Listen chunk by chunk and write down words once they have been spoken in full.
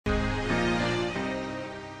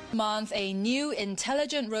Month, a new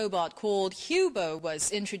intelligent robot called Hubo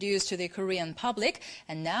was introduced to the Korean public,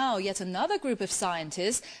 and now yet another group of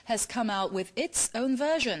scientists has come out with its own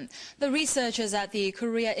version. The researchers at the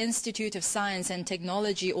Korea Institute of Science and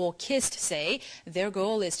Technology, or KIST, say their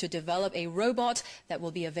goal is to develop a robot that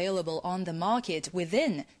will be available on the market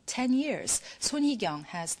within 10 years. Son Hee-kyung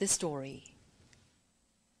has this story.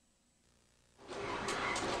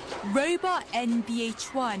 Robot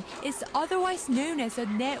NBH1 is otherwise known as a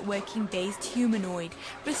networking-based humanoid.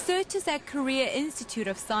 Researchers at Korea Institute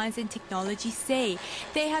of Science and Technology say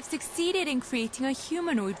they have succeeded in creating a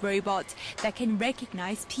humanoid robot that can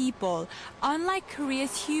recognize people. Unlike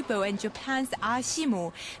Korea's Hubo and Japan's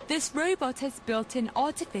Ashimo, this robot has built-in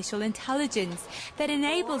artificial intelligence that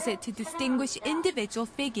enables it to distinguish individual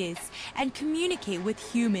figures and communicate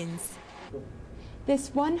with humans.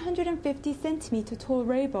 This 150-centimeter tall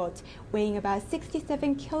robot, weighing about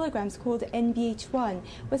 67 kilograms called NBH1,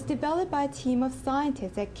 was developed by a team of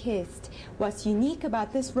scientists at KIST. What's unique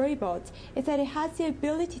about this robot is that it has the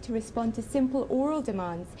ability to respond to simple oral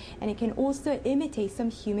demands, and it can also imitate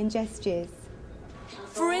some human gestures.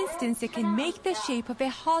 For instance, it can make the shape of a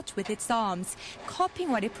heart with its arms,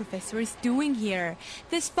 copying what a professor is doing here.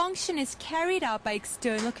 This function is carried out by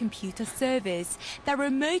external computer servers that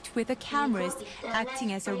remote with the cameras,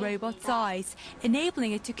 acting as a robot's eyes,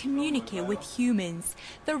 enabling it to communicate with humans.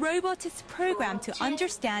 The robot is programmed to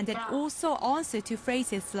understand and also answer to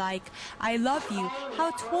phrases like, "I love you,"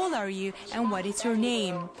 "How tall are you?" and "What is your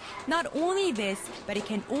name?" Not only this, but it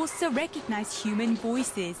can also recognize human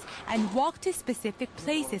voices and walk to specific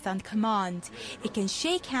places on command. It can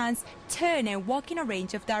shake hands, turn and walk in a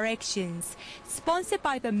range of directions. Sponsored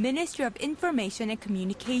by the Ministry of Information and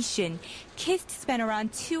Communication, KIST spent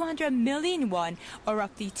around 200 million won, or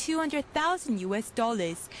roughly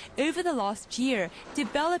 $200,000 over the last year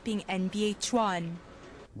developing NBH1.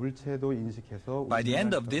 By the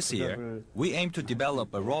end of this year, we aim to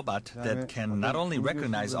develop a robot that can not only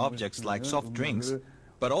recognize objects like soft drinks,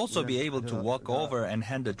 but also be able to walk over and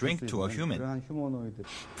hand a drink to a human.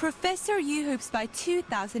 Professor Yu hopes by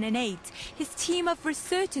 2008, his team of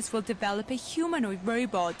researchers will develop a humanoid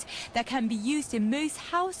robot that can be used in most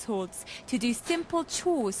households to do simple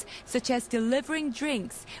chores, such as delivering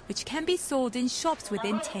drinks, which can be sold in shops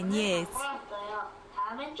within 10 years.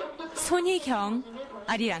 Son Hee-kyung,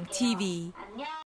 Arirang TV.